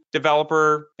between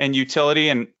developer and utility?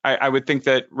 And I would think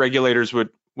that regulators would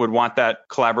want that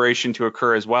collaboration to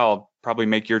occur as well. Probably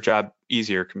make your job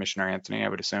easier, Commissioner Anthony, I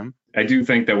would assume. I do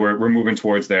think that we're moving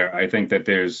towards there. I think that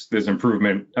there's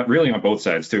improvement really on both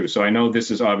sides too. So I know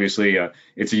this is obviously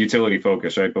it's a utility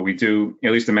focus, right? But we do,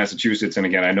 at least in Massachusetts, and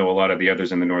again, I know a lot of the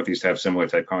others in the Northeast have similar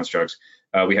type constructs.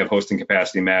 We have hosting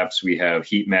capacity maps. We have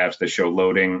heat maps that show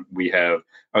loading. We have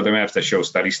other maps that show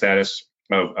study status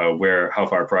of how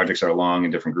far projects are along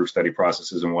in different group study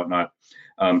processes and whatnot.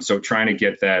 So trying to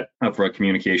get that upfront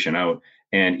communication out.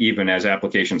 And even as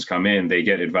applications come in, they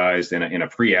get advised in a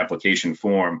pre-application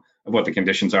form of what the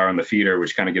conditions are on the feeder,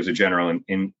 which kind of gives a general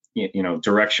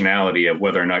directionality of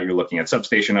whether or not you're looking at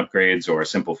substation upgrades or a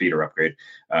simple feeder upgrade,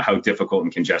 how difficult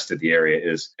and congested the area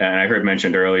is. And I heard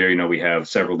mentioned earlier, we have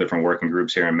several different working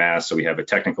groups here in Mass. So we have a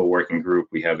technical working group,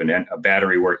 we have a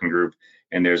battery working group,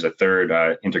 and there's a third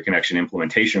interconnection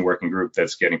implementation working group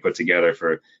that's getting put together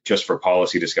for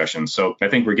policy discussions. So I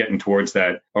think we're getting towards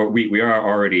that, or we are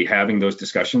already having those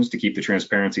discussions to keep the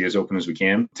transparency as open as we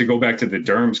can. To go back to the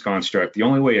DERMS construct, the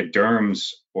only way a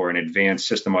DERMS or an advanced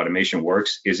system automation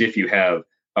works is if you have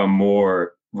a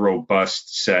more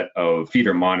robust set of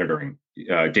feeder monitoring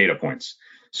data points.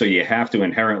 So you have to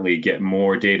inherently get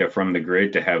more data from the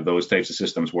grid to have those types of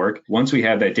systems work. Once we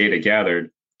have that data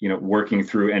gathered, working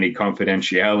through any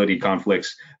confidentiality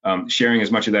conflicts, sharing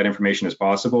as much of that information as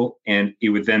possible. And it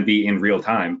would then be in real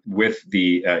time with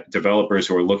the developers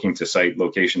who are looking to site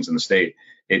locations in the state.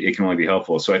 It can only be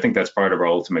helpful. So I think that's part of our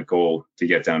ultimate goal to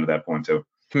get down to that point too.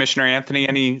 Commissioner Anthony,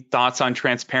 any thoughts on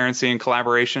transparency and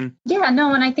collaboration? Yeah,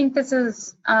 no, and I think this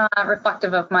is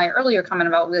reflective of my earlier comment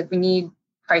about that we need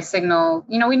price signal.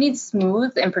 We need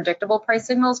smooth and predictable price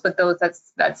signals, but those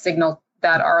that signal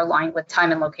that are aligned with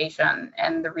time and location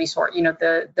and the resource,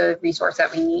 the resource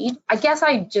that we need. I guess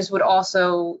I just would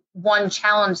also, one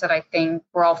challenge that I think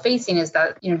we're all facing is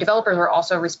that, developers are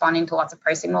also responding to lots of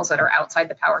price signals that are outside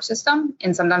the power system.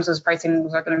 And sometimes those price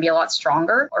signals are going to be a lot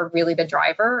stronger, or really the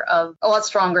driver of a lot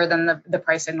stronger than the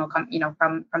price signal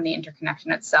from the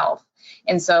interconnection itself.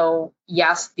 And so,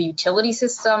 yes, the utility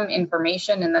system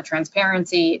information and the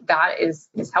transparency, that is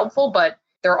helpful, but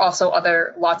there are also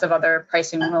lots of other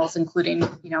price signals, including,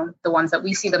 the ones that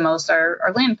we see the most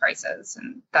are land prices.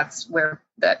 And that's where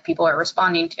that people are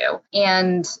responding to.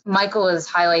 And Michael is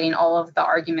highlighting all of the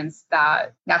arguments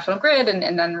that National Grid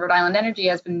and then Rhode Island Energy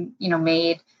has been,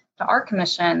 made to our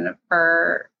commission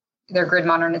for their grid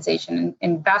modernization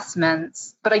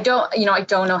investments. But I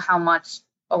don't know how much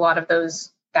a lot of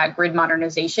that grid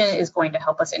modernization is going to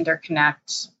help us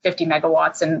interconnect 50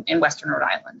 megawatts in Western Rhode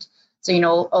Island. So,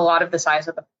 a lot of the size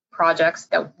of the projects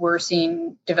that we're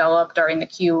seeing developed are in the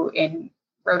queue in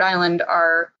Rhode Island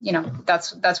are,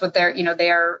 that's what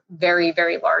they are very,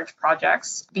 very large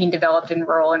projects being developed in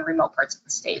rural and remote parts of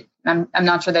the state. I'm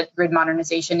not sure that grid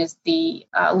modernization is the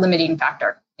limiting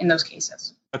factor in those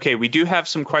cases. Okay, we do have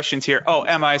some questions here. Oh,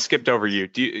 Emma, I skipped over you.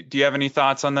 Do you have any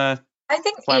thoughts on the I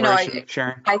think,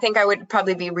 Sharon? I think I would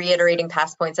probably be reiterating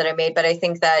past points that I made, but I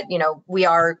think that, we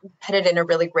are headed in a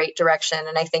really great direction.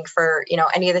 And I think for,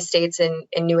 any of the states in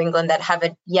New England that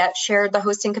haven't yet shared the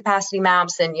hosting capacity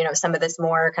maps and, some of this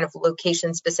more kind of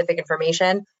location specific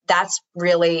information, that's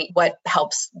really what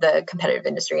helps the competitive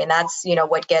industry. And that's,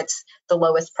 what gets the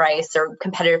lowest price or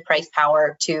competitive price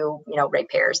power to,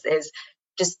 ratepayers is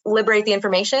just liberate the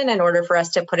information in order for us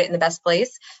to put it in the best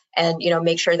place and,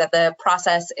 make sure that the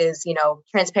process is,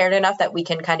 transparent enough that we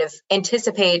can kind of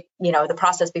anticipate, the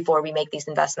process before we make these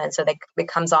investments so that it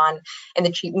comes on in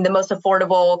the most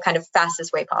affordable, kind of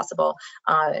fastest way possible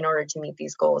in order to meet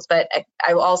these goals. But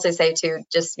I will also say too,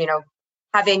 just,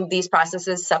 having these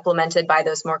processes supplemented by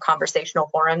those more conversational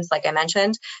forums, like I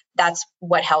mentioned, that's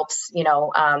what helps,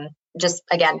 just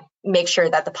again, make sure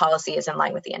that the policy is in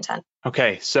line with the intent.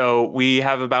 Okay, so we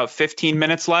have about 15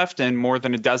 minutes left and more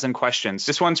than a dozen questions.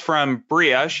 This one's from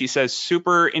Bria. She says,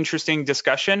 super interesting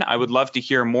discussion. I would love to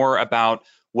hear more about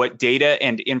what data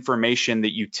and information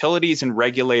that utilities and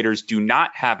regulators do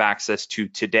not have access to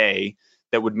today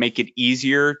that would make it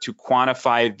easier to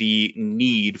quantify the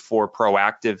need for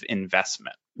proactive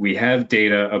investment. We have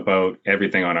data about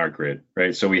everything on our grid,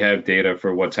 right? So we have data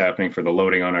for what's happening for the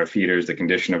loading on our feeders, the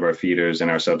condition of our feeders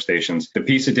and our substations. The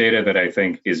piece of data that I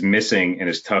think is missing and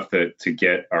is tough to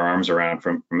get our arms around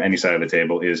from any side of the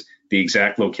table is the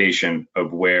exact location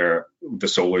of where the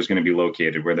solar is going to be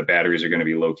located, where the batteries are going to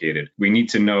be located. We need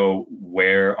to know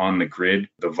where on the grid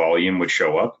the volume would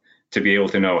show up to be able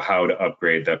to know how to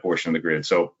upgrade that portion of the grid.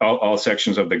 So all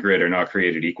sections of the grid are not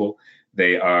created equal.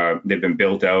 They've been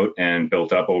built out and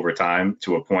built up over time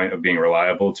to a point of being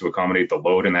reliable to accommodate the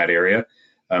load in that area.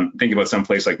 Think about some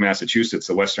place like Massachusetts.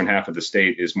 The western half of the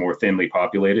state is more thinly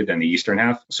populated than the eastern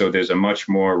half. So there's a much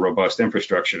more robust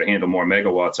infrastructure to handle more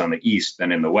megawatts on the east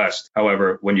than in the west.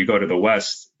 However, when you go to the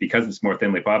west, because it's more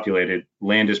thinly populated,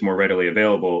 land is more readily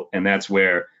available. And that's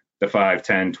where the 5,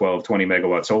 10, 12, 20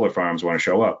 megawatt solar farms want to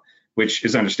show up, which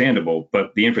is understandable,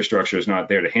 but the infrastructure is not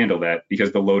there to handle that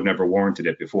because the load never warranted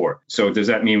it before. So does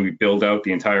that mean we build out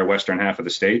the entire western half of the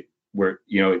state where,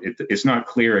 it's not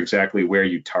clear exactly where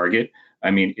you target?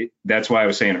 I mean, that's why I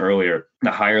was saying earlier,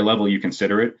 the higher level you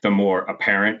consider it, the more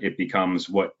apparent it becomes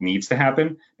what needs to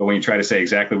happen. But when you try to say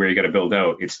exactly where you got to build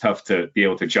out, it's tough to be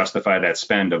able to justify that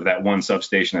spend of that one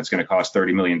substation that's going to cost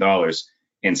 $30 million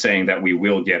in saying that we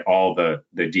will get all the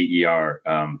DER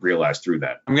realized through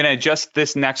that. I'm going to adjust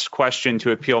this next question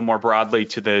to appeal more broadly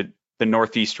to the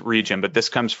Northeast region, but this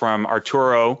comes from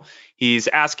Arturo. He's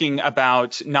asking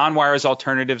about non-wires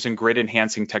alternatives and grid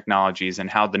enhancing technologies and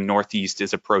how the Northeast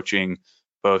is approaching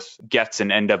both GETs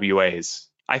and NWAs.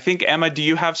 I think, Emma, do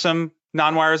you have some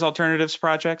non-wires alternatives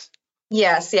projects?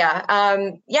 Yes. Yeah.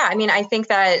 I mean, I think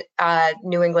that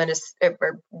New England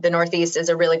or the Northeast is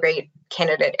a really great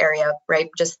candidate area, right?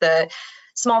 Just the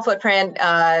small footprint,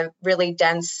 really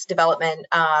dense development,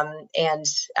 and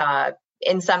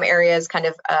in some areas, kind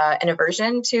of an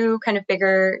aversion to kind of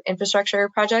bigger infrastructure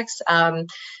projects.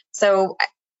 So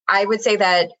I would say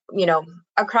that,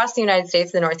 across the United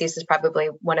States, the Northeast is probably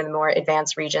one of the more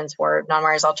advanced regions for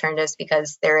non-wires alternatives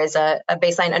because there is a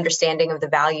baseline understanding of the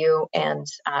value and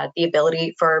the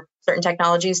ability for certain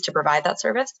technologies to provide that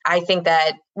service. I think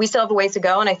that we still have a ways to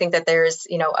go. And I think that there's,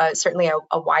 certainly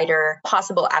a wider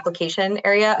possible application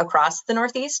area across the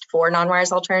Northeast for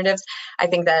non-wires alternatives. I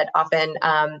think that often,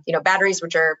 batteries,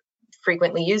 which are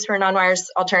frequently used for non-wires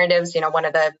alternatives, one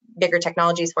of the bigger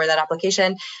technologies for that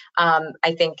application,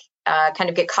 I think kind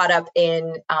of get caught up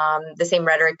in the same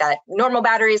rhetoric that normal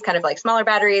batteries, kind of like smaller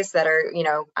batteries that are,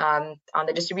 on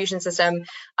the distribution system.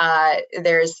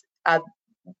 There's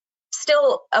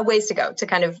still a ways to go to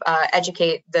kind of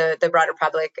educate the broader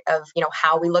public of,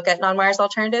 how we look at non-wires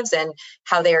alternatives and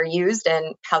how they are used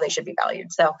and how they should be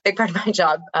valued. So big part of my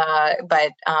job,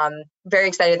 but very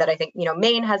excited that I think,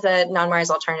 Maine has a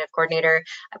non-wires alternative coordinator.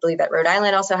 I believe that Rhode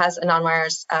Island also has a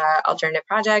non-wires alternative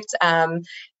project. And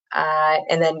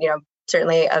then,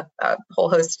 certainly a whole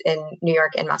host in New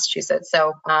York and Massachusetts.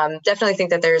 So definitely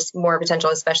think that there's more potential,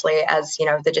 especially as,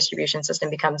 the distribution system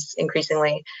becomes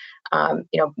increasingly,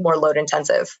 more load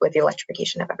intensive with the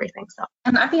electrification of everything. So,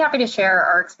 and I'd be happy to share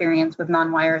our experience with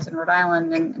non-wires in Rhode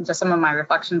Island and just some of my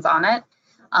reflections on it.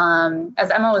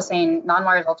 As Emma was saying,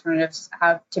 non-wires alternatives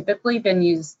have typically been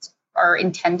used or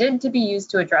intended to be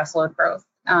used to address load growth.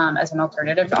 As an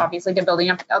alternative, obviously, to building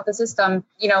out the system,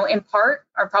 in part,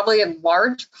 or probably a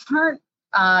large part,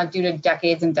 due to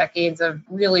decades and decades of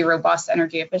really robust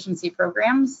energy efficiency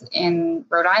programs in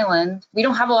Rhode Island, we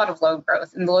don't have a lot of load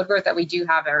growth. And the load growth that we do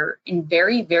have are in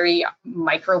very, very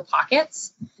micro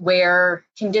pockets where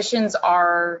conditions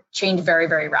are changed very,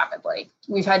 very rapidly.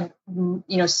 We've had,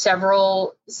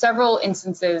 several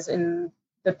instances in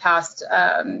the past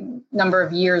number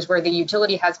of years where the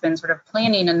utility has been sort of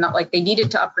planning and not like they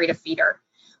needed to upgrade a feeder.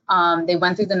 They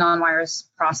went through the non-wires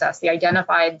process. They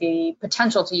identified the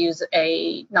potential to use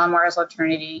a non-wires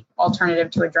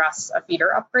alternative to address a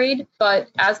feeder upgrade. But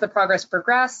as the progress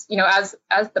progressed, as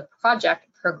the project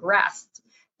progressed,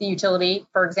 the utility,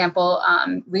 for example,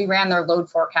 reran their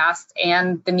load forecast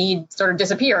and the need sort of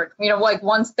disappeared.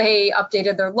 Once they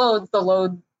updated their loads, the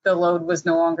load was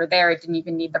no longer there. It didn't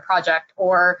even need the project.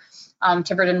 Or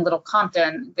Tiverton and Little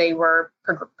Compton, they were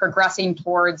progressing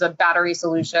towards a battery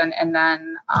solution, and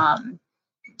then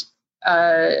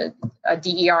a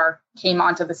DER came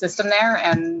onto the system there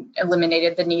and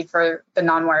eliminated the need for the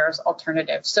non-wires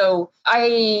alternative. So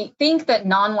I think that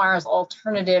non-wires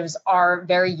alternatives are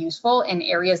very useful in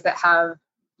areas that have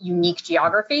unique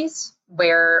geographies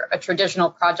where a traditional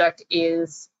project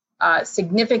is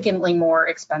significantly more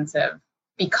expensive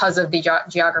because of the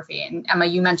geography. And Emma,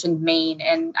 you mentioned Maine,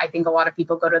 and I think a lot of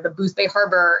people go to the Booth Bay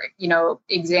Harbor,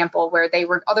 example where they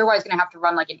were otherwise going to have to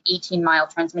run like an 18-mile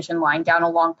transmission line down a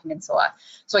long peninsula.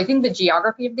 So I think the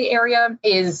geography of the area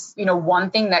is,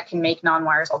 one thing that can make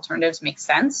non-wires alternatives make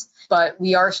sense. But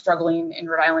we are struggling in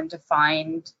Rhode Island to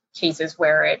find cases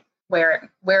where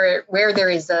there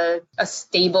is a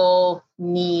stable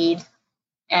need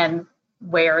and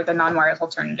where the non-wires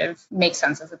alternative makes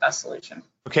sense as the best solution.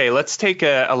 Okay, let's take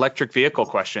an electric vehicle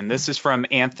question. This is from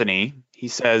Anthony. He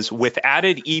says, with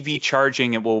added EV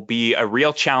charging, it will be a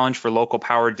real challenge for local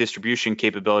power distribution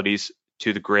capabilities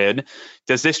to the grid.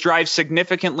 Does this drive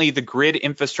significantly the grid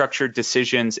infrastructure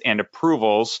decisions and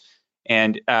approvals?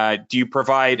 And do you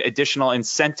provide additional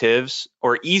incentives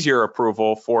or easier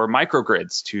approval for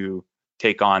microgrids to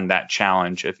take on that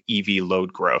challenge of EV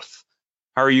load growth?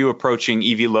 How are you approaching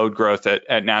EV load growth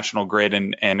at National Grid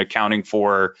and accounting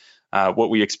for what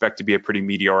we expect to be a pretty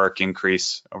meteoric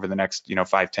increase over the next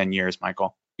 5-10 years,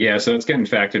 Michael? Yeah, so it's getting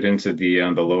factored into the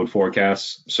load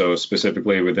forecasts. So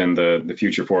specifically within the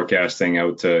future forecasting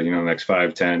out to the next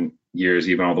 5-10 years,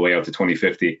 even all the way out to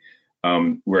 2050,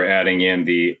 we're adding in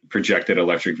the projected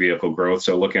electric vehicle growth.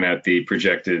 So looking at the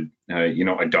projected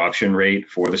adoption rate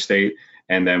for the state,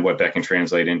 and then what that can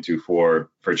translate into for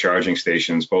charging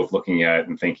stations, both looking at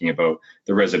and thinking about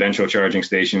the residential charging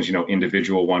stations,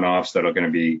 individual one-offs that are going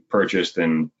to be purchased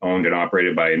and owned and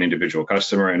operated by an individual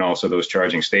customer, and also those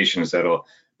charging stations that'll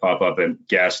pop up at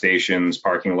gas stations,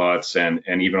 parking lots, and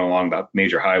even along the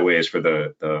major highways for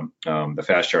the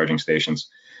fast charging stations.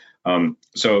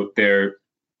 So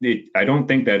I don't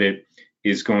think that it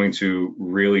is going to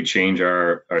really change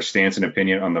our stance and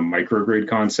opinion on the microgrid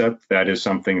concept. That is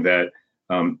something that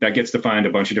gets defined a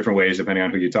bunch of different ways depending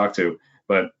on who you talk to,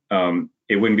 but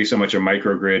it wouldn't be so much a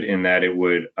microgrid in that it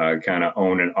would kind of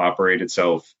own and operate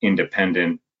itself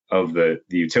independent of the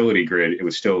utility grid. It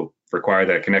would still require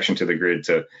that connection to the grid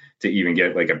to even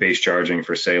get like a base charging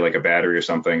for, say, like a battery or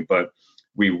something. But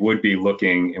we would be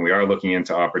looking, and we are looking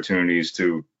into opportunities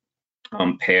to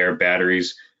pair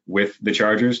batteries with the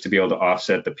chargers to be able to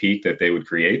offset the peak that they would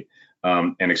create,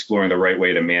 and exploring the right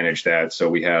way to manage that. So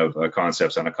we have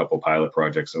concepts on a couple pilot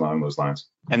projects along those lines.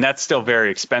 And that's still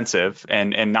very expensive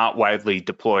and not widely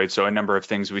deployed. So a number of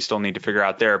things we still need to figure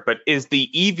out there. But is the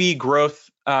EV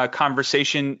growth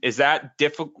conversation, is that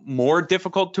more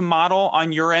difficult to model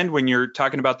on your end when you're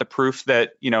talking about the proof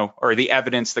that, or the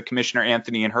evidence that Commissioner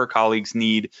Anthony and her colleagues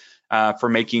need for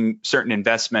making certain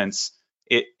investments?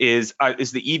 Is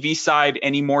the EV side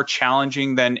any more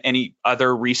challenging than any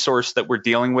other resource that we're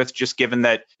dealing with, just given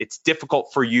that it's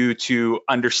difficult for you to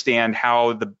understand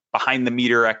how the behind the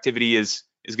meter activity is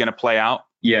going to play out?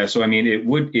 Yeah, so I mean,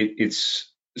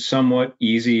 it's somewhat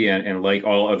easy and like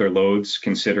all other loads,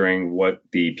 considering what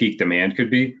the peak demand could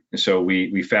be. So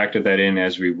we factor that in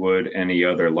as we would any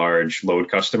other large load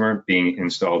customer being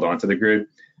installed onto the grid.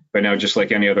 But now, just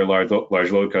like any other large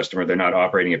load customer, they're not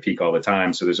operating at peak all the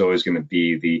time. So there's always going to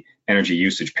be the energy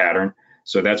usage pattern.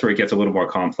 So that's where it gets a little more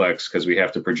complex, because we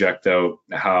have to project out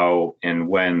how and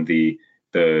when the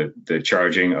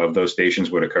charging of those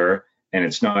stations would occur. And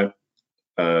it's not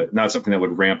something that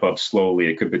would ramp up slowly.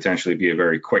 It could potentially be a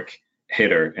very quick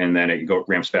hitter, and then it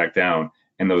ramps back down.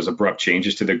 And those abrupt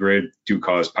changes to the grid do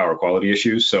cause power quality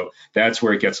issues. So that's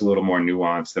where it gets a little more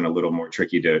nuanced and a little more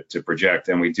tricky to project.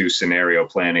 And we do scenario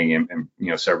planning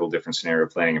and several different scenario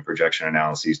planning and projection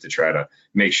analyses to try to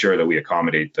make sure that we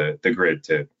accommodate the grid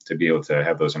to be able to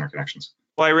have those interconnections.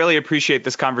 Well, I really appreciate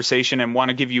this conversation and want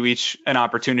to give you each an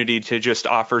opportunity to just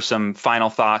offer some final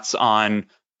thoughts on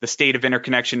the state of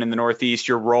interconnection in the Northeast,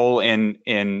 your role in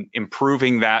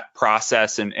improving that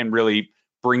process and really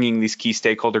bringing these key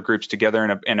stakeholder groups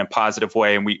together in a positive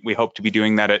way. And we hope to be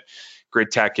doing that at Grid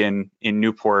Tech in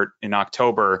Newport in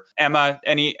October. Emma,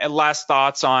 any last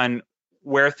thoughts on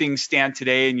where things stand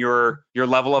today and your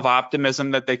level of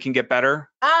optimism that they can get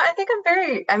better? I think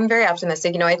I'm very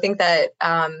optimistic. I think that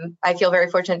I feel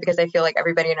very fortunate because I feel like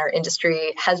everybody in our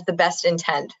industry has the best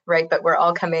intent, right? But we're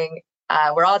all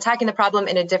attacking the problem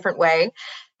in a different way.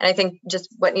 And I think just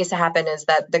what needs to happen is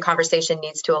that the conversation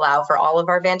needs to allow for all of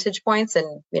our vantage points,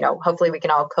 and hopefully we can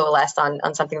all coalesce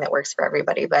on something that works for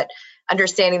everybody. But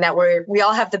understanding that we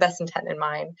all have the best intent in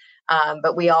mind,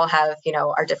 but we all have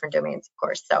our different domains, of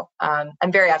course. So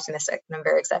I'm very optimistic and I'm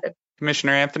very excited.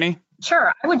 Commissioner Anthony?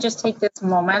 Sure. I would just take this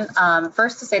moment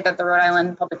first to say that the Rhode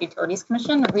Island Public Utilities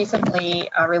Commission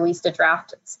recently released a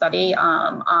draft study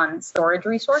on storage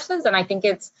resources, and I think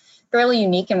it's fairly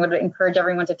unique and would encourage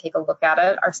everyone to take a look at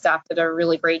it. Our staff did a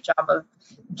really great job of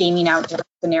gaming out different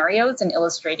scenarios and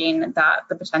illustrating that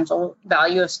the potential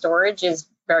value of storage is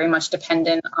very much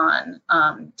dependent on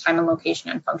time and location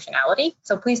and functionality.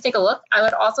 So please take a look. I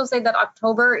would also say that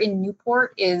October in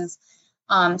Newport is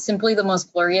simply the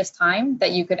most glorious time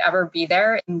that you could ever be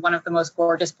there, in one of the most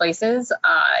gorgeous places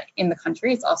in the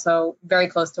country. It's also very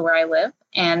close to where I live.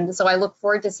 And so I look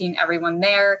forward to seeing everyone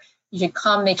there. You should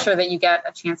come, make sure that you get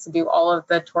a chance to do all of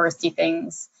the touristy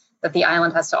things that the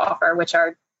island has to offer, which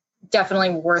are definitely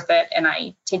worth it. And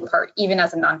I take part even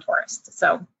as a non-tourist.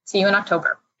 So see you in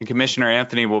October. And Commissioner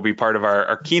Anthony will be part of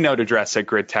our keynote address at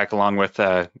Grid Tech along with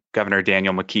Governor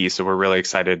Daniel McKee. So we're really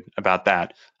excited about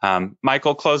that.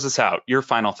 Michael, close us out. Your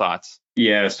final thoughts.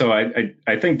 Yeah, so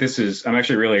I think I'm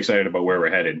actually really excited about where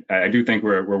we're headed. I do think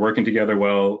we're working together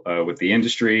well with the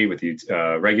industry, with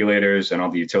the regulators and all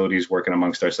the utilities working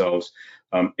amongst ourselves.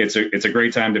 It's a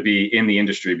great time to be in the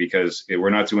industry because we're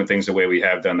not doing things the way we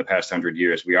have done the past 100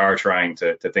 years. We are trying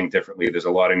to think differently. There's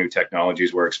a lot of new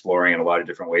technologies we're exploring and a lot of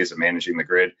different ways of managing the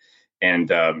grid.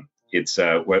 And it's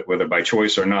whether by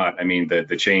choice or not, I mean,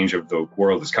 the change of the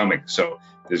world is coming. So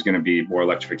there's going to be more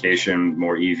electrification,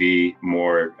 more EV,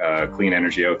 more clean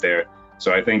energy out there.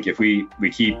 So I think if we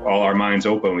keep all our minds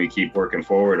open, we keep working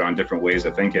forward on different ways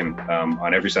of thinking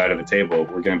on every side of the table,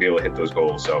 we're going to be able to hit those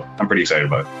goals. So I'm pretty excited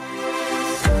about it.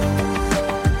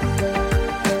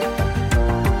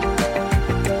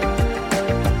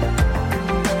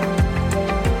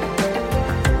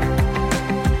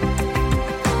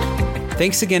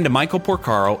 Thanks again to Michael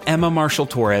Porcaro, Emma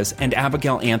Marshall-Torres, and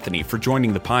Abigail Anthony for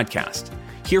joining the podcast.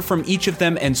 Hear from each of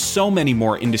them and so many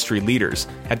more industry leaders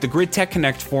at the Grid Tech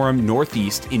Connect Forum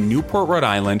Northeast in Newport, Rhode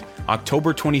Island,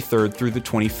 October 23rd through the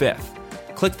 25th.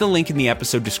 Click the link in the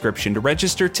episode description to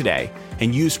register today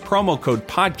and use promo code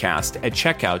PODCAST at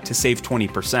checkout to save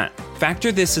 20%.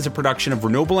 Factor This is a production of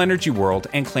Renewable Energy World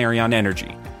and Clarion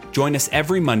Energy. Join us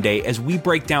every Monday as we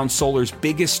break down solar's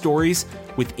biggest stories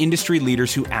with industry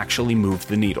leaders who actually move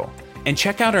the needle. And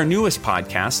check out our newest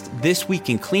podcast, This Week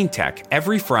in Clean Tech,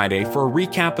 every Friday for a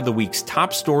recap of the week's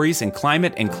top stories in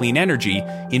climate and clean energy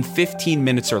in 15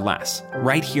 minutes or less,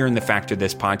 right here in the Factor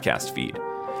This podcast feed.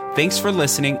 Thanks for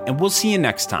listening, and we'll see you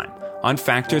next time on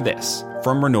Factor This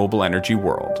from Renewable Energy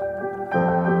World.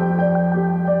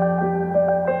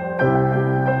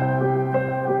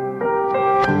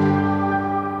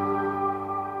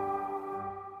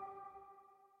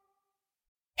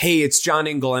 Hey, it's John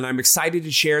Engel, and I'm excited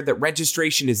to share that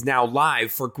registration is now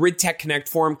live for Grid Tech Connect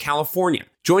Forum California.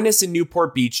 Join us in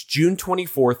Newport Beach, June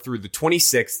 24th through the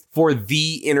 26th for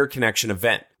the Interconnection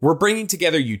event. We're bringing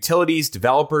together utilities,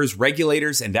 developers,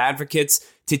 regulators, and advocates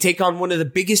to take on one of the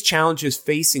biggest challenges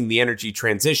facing the energy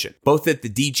transition, both at the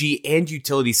DG and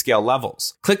utility scale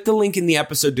levels. Click the link in the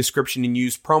episode description and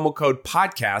use promo code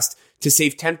PODCAST to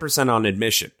save 10% on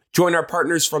admission. Join our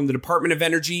partners from the Department of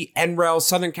Energy, NREL,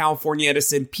 Southern California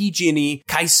Edison, PG&E,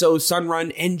 CAISO,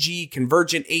 Sunrun, NG,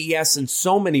 Convergent, AES, and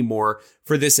so many more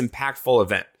for this impactful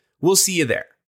event. We'll see you there.